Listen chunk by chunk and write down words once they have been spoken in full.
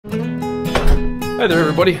Hi there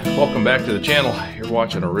everybody, welcome back to the channel. You're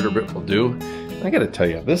watching a Ritter bit will do. I gotta tell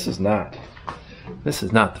you, this is not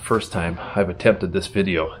the first time I've attempted this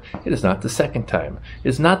video. It is not the second time.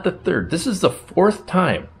 It's not the third. This is the fourth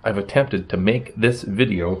time I've attempted to make this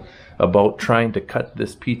video about trying to cut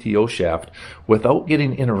this PTO shaft without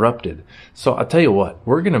getting interrupted. So I'll tell you what,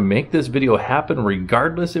 we're gonna make this video happen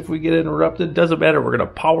regardless if we get interrupted. Doesn't matter, we're gonna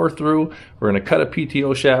power through. We're gonna cut a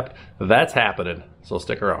PTO shaft. That's happening, so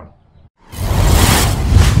stick around.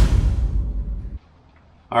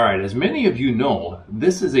 All right, as many of you know,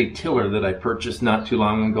 this is a tiller that I purchased not too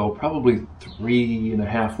long ago, probably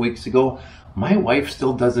 3.5 weeks ago. My wife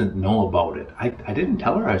still doesn't know about it. I didn't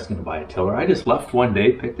tell her I was gonna buy a tiller. I just left one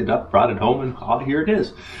day, picked it up, brought it home, and oh, here it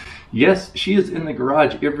is. Yes, she is in the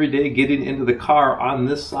garage every day getting into the car on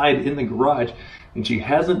this side in the garage, and she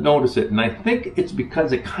hasn't noticed it. And I think it's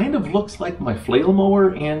because it kind of looks like my flail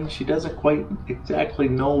mower, and she doesn't quite exactly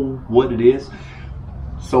know what it is.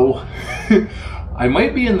 So, I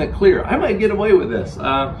might be in the clear. I might get away with this.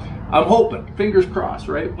 I'm hoping, fingers crossed,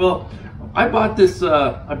 right? Well, I bought this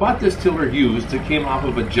tiller used. It came off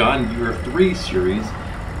of a John Deere 3 Series,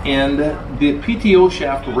 and the PTO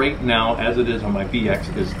shaft right now, as it is on my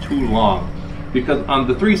BX, is too long because on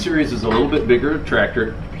the 3 Series is a little bit bigger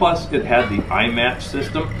tractor. Plus, it had the iMatch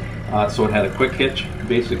system, so it had a quick hitch.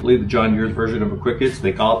 Basically, the John Deere's version of a quick hitch.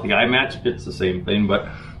 They call it the iMatch. It's the same thing, but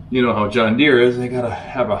you know how John Deere is. They gotta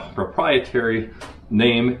have a proprietary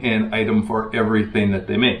name and item for everything that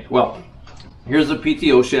they make. Well, here's a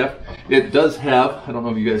PTO shaft. It does have, I don't know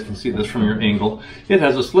if you guys can see this from your angle, it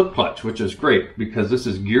has a slip clutch, which is great because this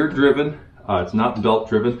is gear driven. It's not belt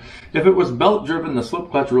driven. If it was belt driven, the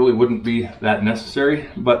slip clutch really wouldn't be that necessary,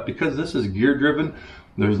 but because this is gear driven,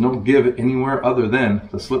 there's no give anywhere other than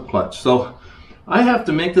the slip clutch. So I have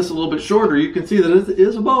to make this a little bit shorter. You can see that it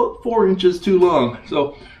is about 4 inches too long.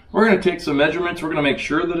 So we're going to take some measurements. We're going to make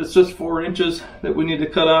sure that it's just 4 inches that we need to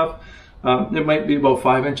cut off. It might be about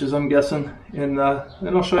 5 inches, I'm guessing, and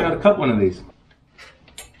then I'll show you how to cut one of these.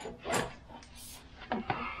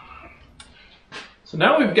 So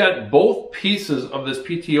now we've got both pieces of this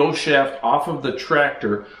PTO shaft off of the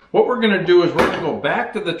tractor. What we're going to do is we're going to go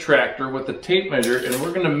back to the tractor with the tape measure, and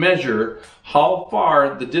we're going to measure how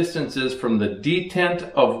far the distance is from the detent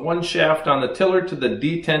of one shaft on the tiller to the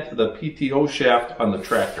detent of the PTO shaft on the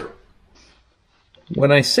tractor.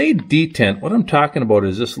 When I say detent, what I'm talking about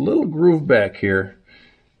is this little groove back here.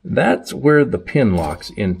 That's where the pin locks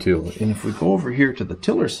into. And if we go over here to the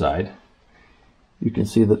tiller side, you can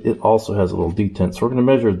see that it also has a little detent. So we're going to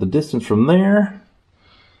measure the distance from there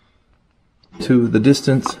to the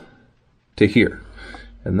distance to here.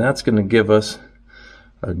 And that's going to give us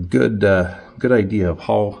a good idea of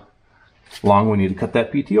how long we need to cut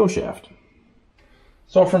that PTO shaft.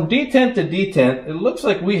 So from detent to detent, it looks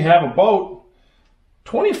like we have about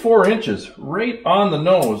 24 inches right on the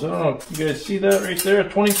nose. I don't know if you guys see that right there,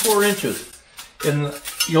 24 inches. And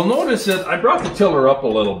you'll notice that I brought the tiller up a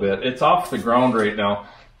little bit. It's off the ground right now,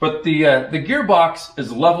 but the gearbox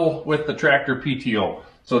is level with the tractor PTO.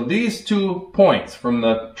 So these 2 points from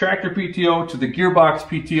the tractor PTO to the gearbox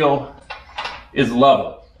PTO is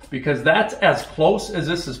level because that's as close as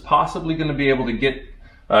this is possibly going to be able to get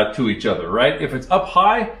to each other, right? If it's up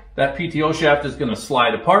high, that PTO shaft is going to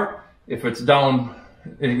slide apart. If it's down,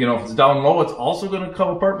 you know, if it's down low, it's also going to come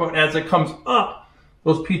apart. But as it comes up,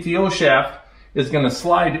 those PTO shaft is going to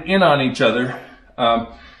slide in on each other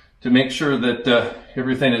to make sure that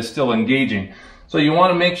everything is still engaging. So you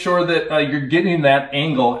want to make sure that you're getting that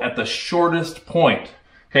angle at the shortest point,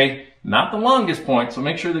 okay? Not the longest point, so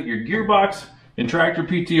make sure that your gearbox and tractor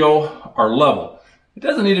PTO are level. It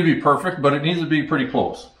doesn't need to be perfect, but it needs to be pretty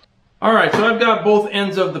close. All right, so I've got both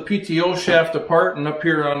ends of the PTO shaft apart and up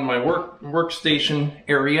here on my workstation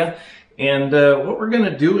area. And what we're going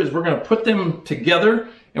to do is we're going to put them together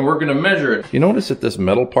and we're going to measure it. You notice that this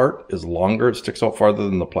metal part is longer, it sticks out farther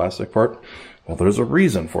than the plastic part? Well, there's a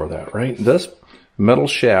reason for that, right? This metal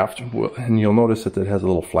shaft, and you'll notice that it has a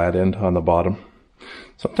little flat end on the bottom.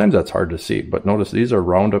 Sometimes that's hard to see, but notice these are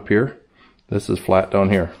round up here. This is flat down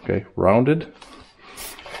here, okay? Rounded,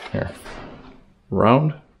 here.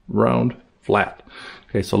 Round, round, flat.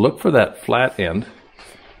 Okay, so look for that flat end,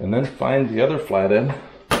 and then find the other flat end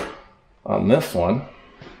on this one,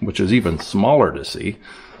 which is even smaller to see,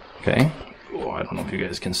 okay? Oh, I don't know if you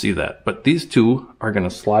guys can see that, but these two are going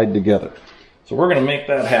to slide together. So we're going to make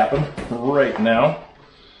that happen right now,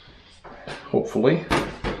 hopefully.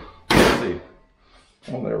 Let's see.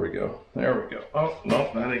 Oh, there we go. There we go. Oh, no,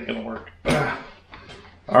 that ain't going to work.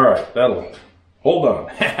 All right, that'll, hold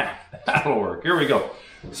on. That'll work. Here we go.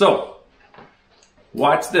 So,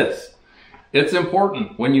 watch this. it's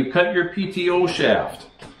important when you cut your PTO shaft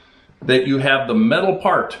that you have the metal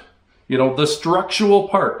part, you know, the structural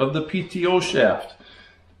part of the PTO shaft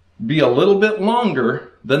be a little bit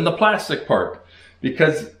longer than the plastic part,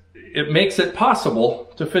 because it makes it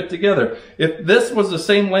possible to fit together. If this was the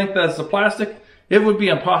same length as the plastic, it would be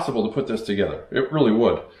impossible to put this together. It really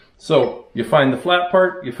would. So you find the flat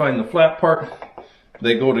part, you find the flat part,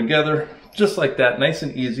 they go together just like that, nice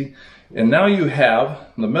and easy. And now you have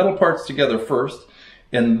the metal parts together first,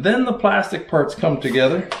 and then the plastic parts come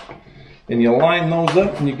together, and you line those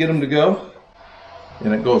up and you get them to go,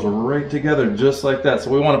 and it goes right together just like that.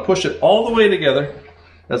 So we want to push it all the way together,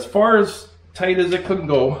 as far as tight as it can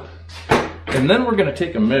go, and then we're going to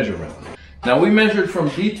take a measurement. Now we measured from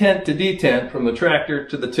detent to detent, from the tractor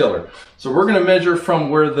to the tiller. So we're going to measure from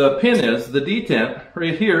where the pin is, the detent,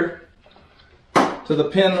 right here, to the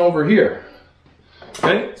pin over here.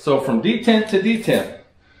 Okay, so from detent to detent.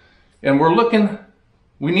 And we're looking,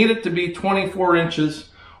 we need it to be 24 inches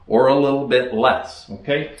or a little bit less,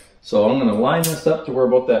 okay? So I'm going to line this up to where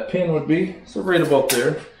about that pin would be. So right about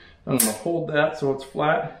there. I'm going to hold that so it's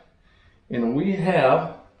flat. And we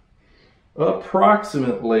have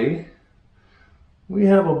approximately, we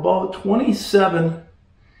have about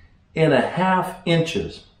 27.5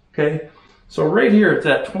 inches, okay? So right here it's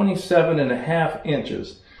at 27.5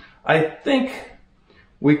 inches. I think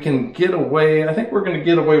we can get away, I think we're going to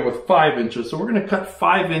get away with 5 inches. So we're going to cut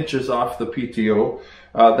 5 inches off the PTO.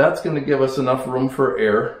 That's going to give us enough room for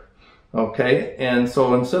air, okay? And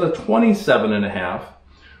so instead of 27.5,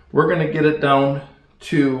 we're going to get it down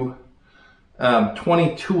to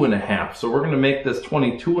 22.5. So we're going to make this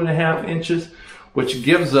 22.5 inches, which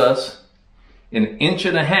gives us 1.5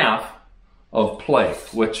 inches of play,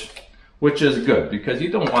 which is good, because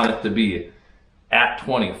you don't want it to be at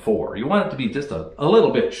 24. You want it to be just a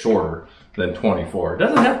little bit shorter than 24. It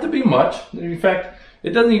doesn't have to be much. In fact, it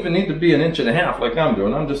doesn't even need to be 1.5 inches like I'm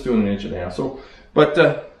doing. I'm just doing 1.5 inches. So, but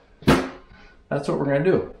that's what we're going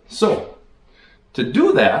to do. So to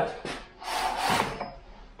do that,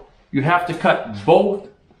 you have to cut both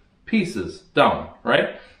pieces down,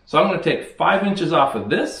 right? So I'm going to take 5 inches off of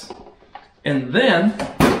this, and then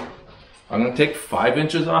I'm going to take 5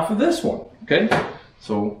 inches off of this one, okay?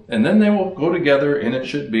 So, and then they will go together, and it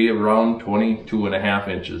should be around 22.5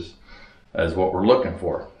 inches as what we're looking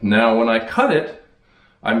for. Now, when I cut it,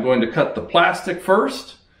 I'm going to cut the plastic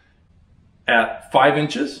first at 5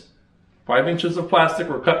 inches. 5 inches of plastic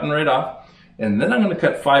we're cutting right off. And then I'm going to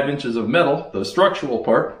cut 5 inches of metal, the structural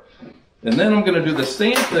part. And then I'm going to do the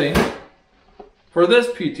same thing for this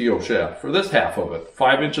PTO shaft, for this half of it.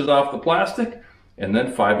 5 inches off the plastic, and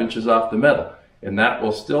then 5 inches off the metal. And that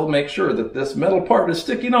will still make sure that this metal part is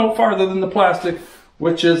sticking out farther than the plastic,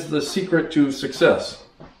 which is the secret to success.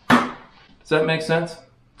 Does that make sense?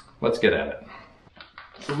 Let's get at it.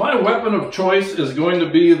 So my weapon of choice is going to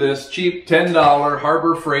be this cheap $10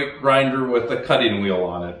 Harbor Freight grinder with a cutting wheel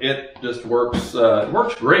on it. It just works, it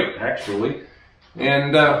works great actually.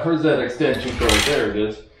 And where's that extension cord? There it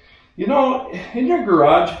is. You know, in your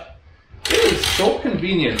garage, it is so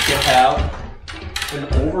convenient to have an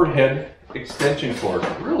overhead extension cord.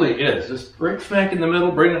 It really is. Just right smack in the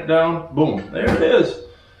middle, bring it down, boom, there it is.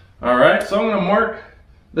 All right, so I'm going to mark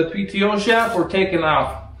the PTO shaft. We're taking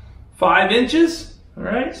off 5 inches. All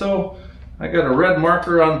right, so I got a red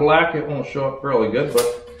marker on black. It won't show up really good,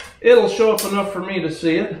 but it'll show up enough for me to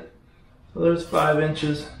see it. So there's 5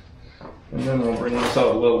 inches, and then we'll bring this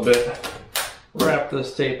out a little bit, wrap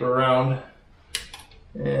this tape around,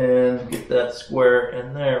 and get that square,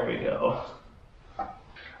 and there we go.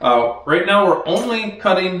 Right now we're only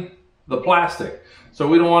cutting the plastic, so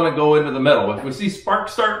we don't want to go into the metal. If we see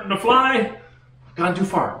sparks starting to fly, gone too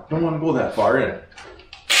far. Don't want to go that far in.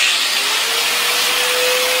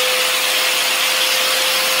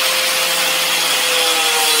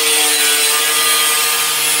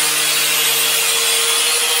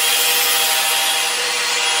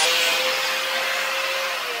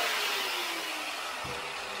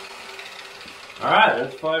 All right,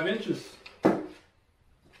 that's 5 inches.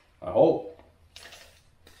 I hope.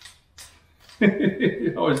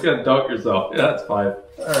 You always gotta doubt yourself. Yeah, that's 5.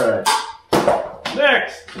 Alright.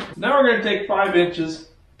 Next! Now we're gonna take 5 inches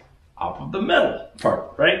off of the metal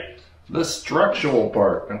part, right? The structural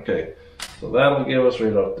part. Okay. So that'll give us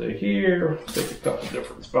right up to here. Take a couple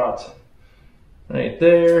different spots. Right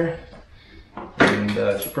there. And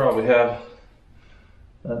I should probably have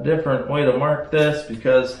a different way to mark this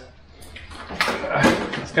because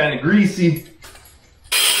it's kind of greasy.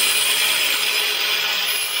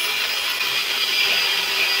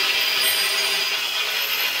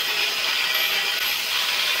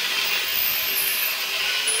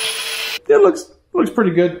 it looks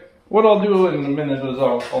pretty good. What I'll do in a minute is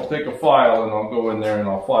I'll take a file and I'll go in there and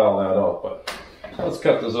I'll file that out. But let's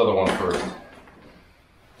cut this other one first.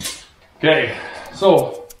 Okay,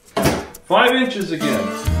 so 5 inches again.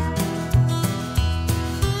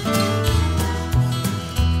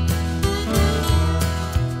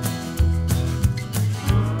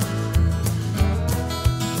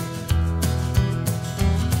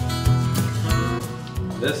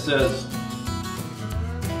 This says,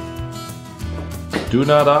 do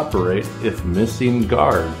not operate if missing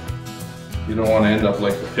guard. You don't want to end up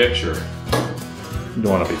like the picture. You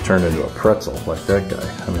don't want to be turned into a pretzel like that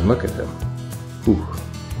guy. I mean, look at him. Ooh.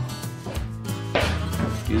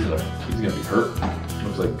 He's gonna be hurt.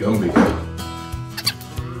 Looks like Gumby.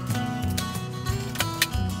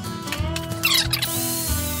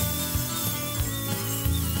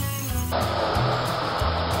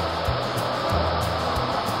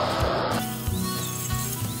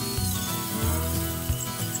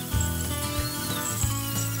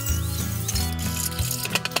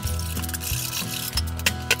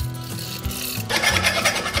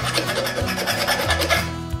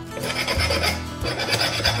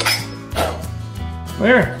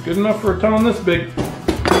 There, good enough for a ton this big.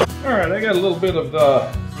 All right, I got a little bit of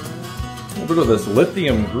this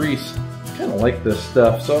lithium grease. Kind of like this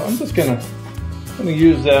stuff, so I'm just gonna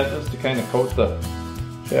use that just to kind of coat the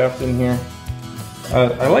shaft in here.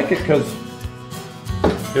 I like it because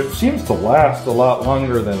it seems to last a lot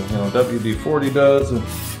longer than WD-40 does. And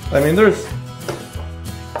I mean,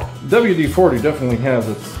 WD-40 definitely has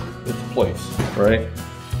its place, right?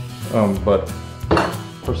 But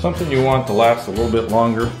for something you want to last a little bit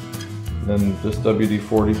longer than this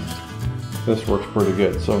WD-40, this works pretty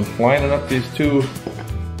good. So I'm lining up these two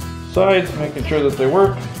sides, making sure that they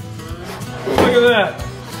work. Look at that.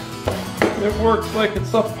 It works like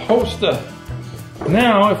it's supposed to.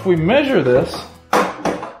 Now, if we measure this,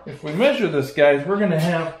 guys, we're gonna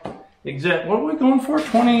have exact, what are we going for?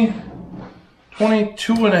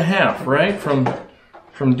 22 and a half, right? From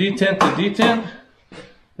detent to detent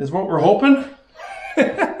is what we're hoping.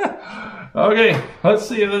 Okay, let's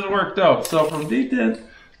see if this worked out. So from detent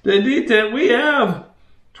to detent, we have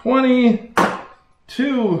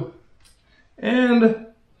 22 and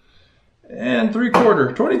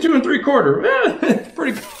 3/4. 22 and 3/4.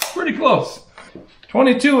 Pretty close.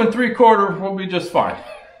 22 and 3/4 will be just fine.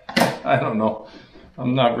 I don't know.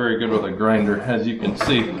 I'm not very good with a grinder, as you can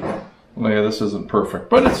see. Well, yeah, this isn't perfect,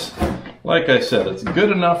 but it's, like I said, it's good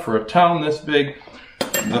enough for a town this big.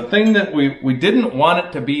 The thing that we didn't want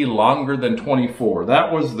it to be longer than 24.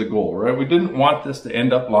 That was the goal, right? We didn't want this to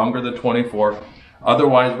end up longer than 24.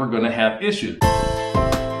 Otherwise, we're going to have issues.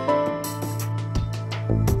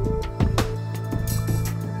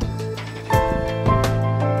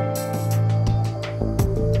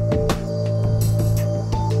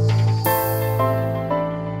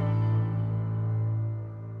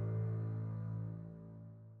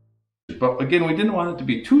 But again, we didn't want it to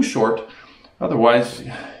be too short. Otherwise,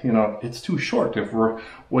 it's too short. If we're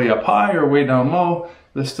way up high or way down low,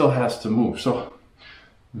 this still has to move. So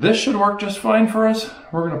this should work just fine for us.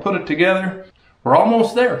 We're going to put it together. We're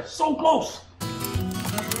almost there. So close.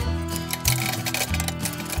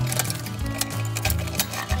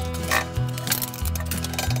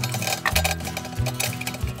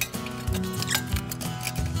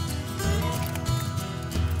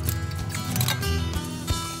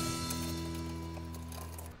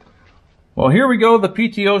 Well, here we go. The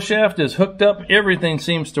PTO shaft is hooked up. Everything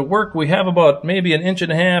seems to work. We have about maybe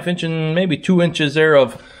 1.5 inches, maybe 2 inches there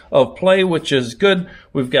of play, which is good.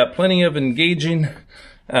 We've got plenty of engaging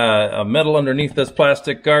metal underneath this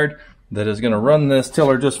plastic guard that is going to run this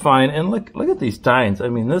tiller just fine. And look at these tines. I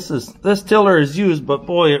mean, this tiller is used, but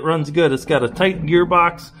boy, it runs good. It's got a tight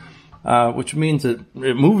gearbox, which means it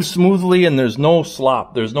moves smoothly and there's no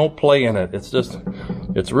slop. There's no play in it.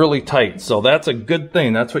 It's really tight. So that's a good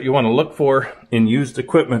thing. That's what you want to look for in used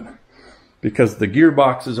equipment, because the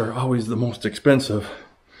gearboxes are always the most expensive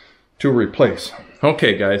to replace.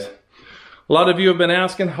 Okay, guys. A lot of you have been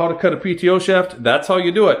asking how to cut a PTO shaft. That's how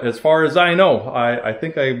you do it, as far as I know. I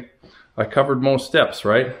think I covered most steps,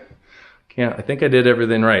 right? I think I did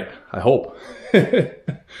everything right. I hope. If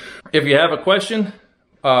you have a question,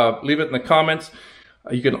 leave it in the comments.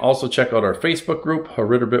 You can also check out our Facebook group, a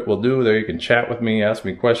Ritter Bit will do. There you can chat with me, ask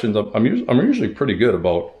me questions. I'm usually pretty good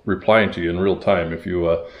about replying to you in real time. If you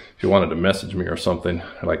wanted to message me or something,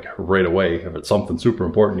 like right away, if it's something super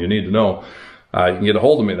important you need to know, you can get a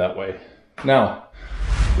hold of me that way. Now,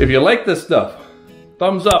 if you like this stuff,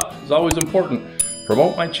 thumbs up is always important.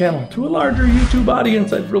 Promote my channel to a larger YouTube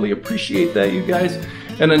audience. I'd really appreciate that, you guys.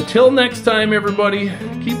 And until next time, everybody,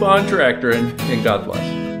 keep on tractoring, and God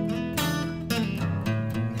bless.